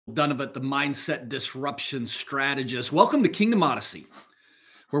Donovan, the mindset disruption strategist. Welcome to Kingdom Odyssey,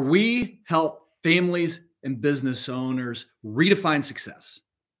 where we help families and business owners redefine success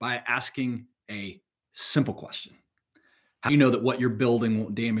by asking a simple question. How do you know that what you're building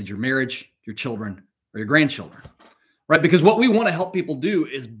won't damage your marriage, your children, or your grandchildren? Right? Because what we want to help people do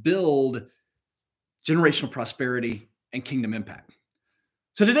is build generational prosperity and kingdom impact.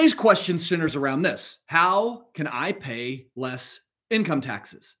 So today's question centers around this. How can I pay less income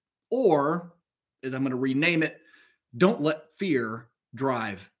taxes? Or, as I'm going to rename it, don't let fear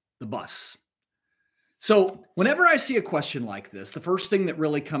drive the bus. So whenever I see a question like this, the first thing that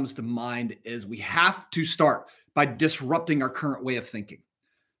really comes to mind is we have to start by disrupting our current way of thinking.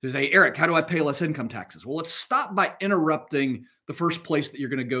 There's Eric, how do I pay less income taxes? Well, let's stop by interrupting the first place that you're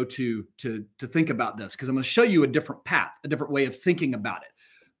going to go to think about this, because I'm going to show you a different path, a different way of thinking about it.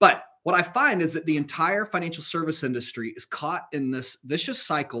 But what I find is that the entire financial service industry is caught in this vicious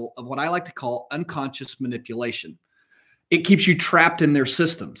cycle of what I like to call unconscious manipulation. It keeps you trapped in their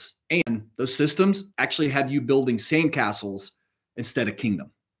systems, and those systems actually have you building sandcastles instead of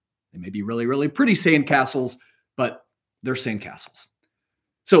kingdom. They may be really, really pretty sandcastles, but they're sandcastles.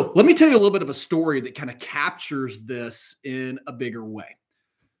 So let me tell you a little bit of a story that kind of captures this in a bigger way.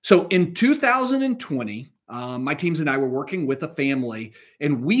 So in 2020, my teams and I were working with a family,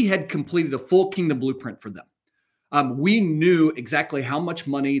 and we had completed a full kingdom blueprint for them. We knew exactly how much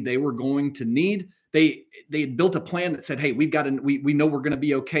money they were going to need. They had built a plan that said, hey, we know we're going to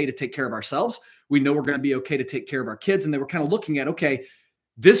be okay to take care of ourselves. We know we're going to be okay to take care of our kids. And they were kind of looking at, okay,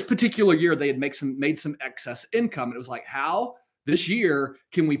 this particular year they had made some excess income. And it was like, how this year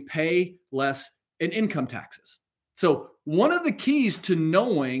can we pay less in income taxes? So one of the keys to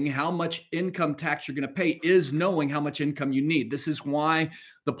knowing how much income tax you're going to pay is knowing how much income you need. This is why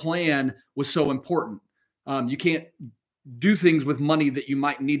the plan was so important. You can't do things with money that you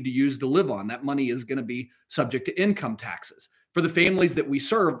might need to use to live on. That money is going to be subject to income taxes. For the families that we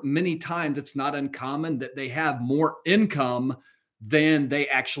serve, many times it's not uncommon that they have more income than they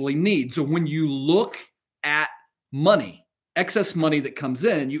actually need. So when you look at money, excess money that comes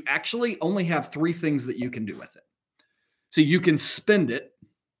in, you actually only have three things that you can do with it. So you can spend it,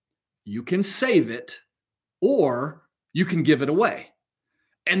 you can save it, or you can give it away.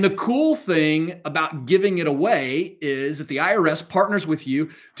 And the cool thing about giving it away is that the IRS partners with you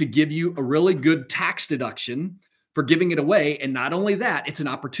to give you a really good tax deduction for giving it away. And not only that, it's an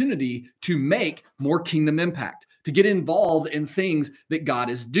opportunity to make more kingdom impact, to get involved in things that God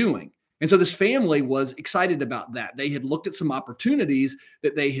is doing. And so this family was excited about that. They had looked at some opportunities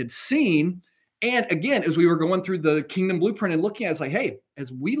that they had seen. And again, as we were going through the kingdom blueprint and looking at it, it's like, hey,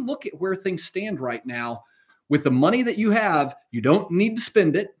 as we look at where things stand right now, with the money that you have, you don't need to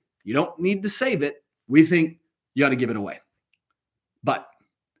spend it. You don't need to save it. We think you ought to give it away. But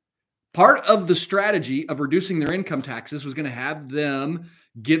part of the strategy of reducing their income taxes was going to have them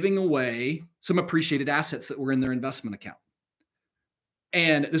giving away some appreciated assets that were in their investment account.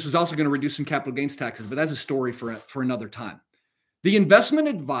 And this was also going to reduce some capital gains taxes, but that's a story for another time. The investment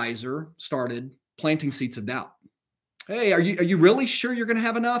advisor started planting seeds of doubt. Hey, are you really sure you're going to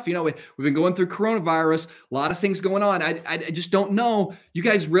have enough? You know, we've been going through coronavirus, a lot of things going on. I just don't know. You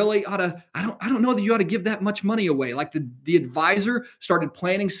guys really ought to, I don't know that you ought to give that much money away. Like the advisor started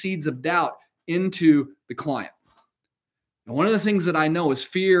planting seeds of doubt into the client. And one of the things that I know is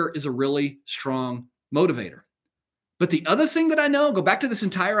fear is a really strong motivator. But the other thing that I know, go back to this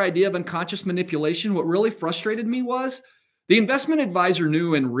entire idea of unconscious manipulation, what really frustrated me was the investment advisor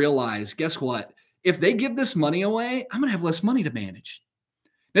knew and realized, guess what? If they give this money away, I'm going to have less money to manage.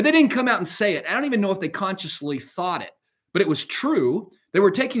 Now, they didn't come out and say it. I don't even know if they consciously thought it, but it was true. They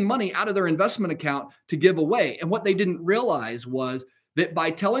were taking money out of their investment account to give away. And what they didn't realize was that by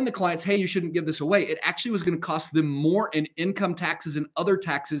telling the clients, hey, you shouldn't give this away, it actually was going to cost them more in income taxes and other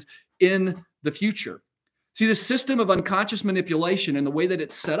taxes in the future. See, the system of unconscious manipulation and the way that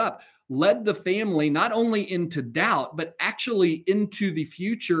it's set up led the family not only into doubt, but actually into the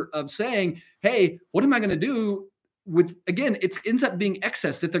future of saying, hey, what am I going to do with, again, it ends up being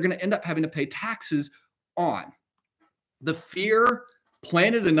excess that they're going to end up having to pay taxes on. The fear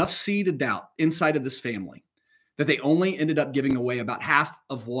planted enough seed of doubt inside of this family that they only ended up giving away about half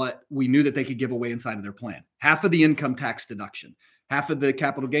of what we knew that they could give away inside of their plan, half of the income tax deduction, half of the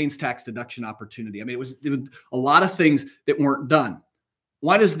capital gains tax deduction opportunity. I mean, it was a lot of things that weren't done.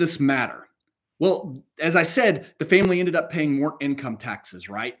 Why does this matter? Well, as I said, the family ended up paying more income taxes,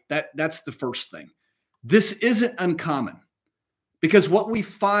 right? That's the first thing. This isn't uncommon because what we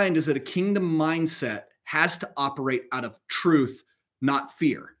find is that a kingdom mindset has to operate out of truth, not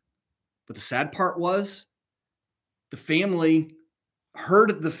fear. But the sad part was the family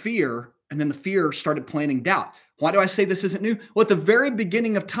heard the fear, and then the fear started planting doubt. Why do I say this isn't new? Well, at the very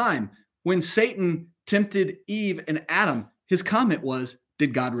beginning of time, when Satan tempted Eve and Adam, his comment was,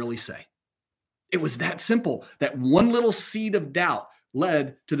 did God really say? It was that simple. That one little seed of doubt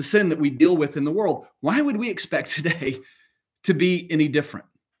led to the sin that we deal with in the world. Why would we expect today to be any different?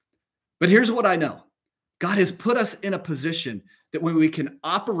 But here's what I know. God has put us in a position that when we can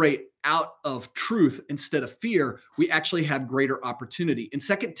operate out of truth instead of fear, we actually have greater opportunity. In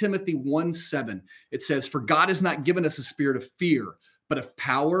 2 Timothy 1:7, it says, "For God has not given us a spirit of fear, but of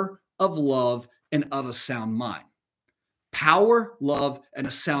power, of love, and of a sound mind." Power, love, and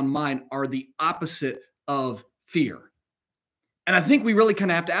a sound mind are the opposite of fear. And I think we really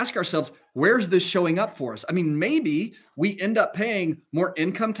kind of have to ask ourselves, where's this showing up for us? I mean, maybe we end up paying more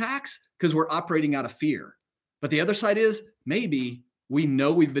income tax because we're operating out of fear. But the other side is maybe we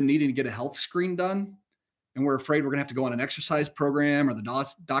know we've been needing to get a health screen done and we're afraid we're going to have to go on an exercise program or the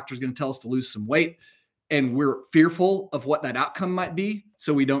doctor's going to tell us to lose some weight. And we're fearful of what that outcome might be,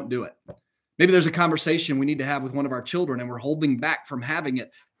 so we don't do it. Maybe there's a conversation we need to have with one of our children and we're holding back from having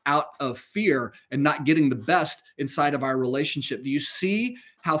it out of fear and not getting the best inside of our relationship. Do you see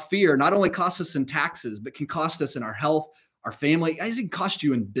how fear not only costs us in taxes, but can cost us in our health, our family? It can cost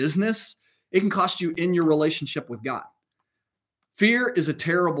you in business. It can cost you in your relationship with God. Fear is a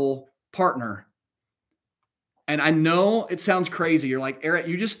terrible partner. And I know it sounds crazy. You're like, Eric,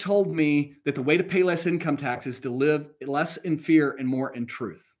 you just told me that the way to pay less income tax is to live less in fear and more in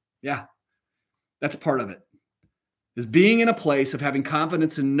truth. Yeah, that's part of it. Is being in a place of having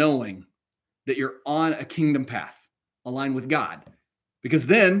confidence and knowing that you're on a kingdom path aligned with God. Because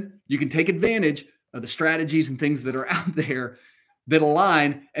then you can take advantage of the strategies and things that are out there that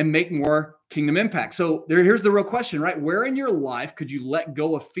align and make more kingdom impact. So here's the real question, right? Where in your life could you let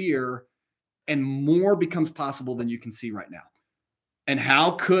go of fear and more becomes possible than you can see right now? And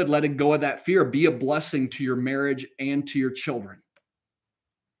how could letting go of that fear be a blessing to your marriage and to your children?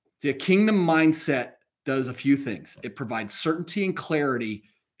 See, a kingdom mindset does a few things. It provides certainty and clarity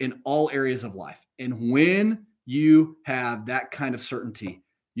in all areas of life. And when you have that kind of certainty,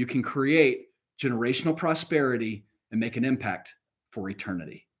 you can create generational prosperity and make an impact for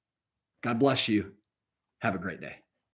eternity. God bless you. Have a great day.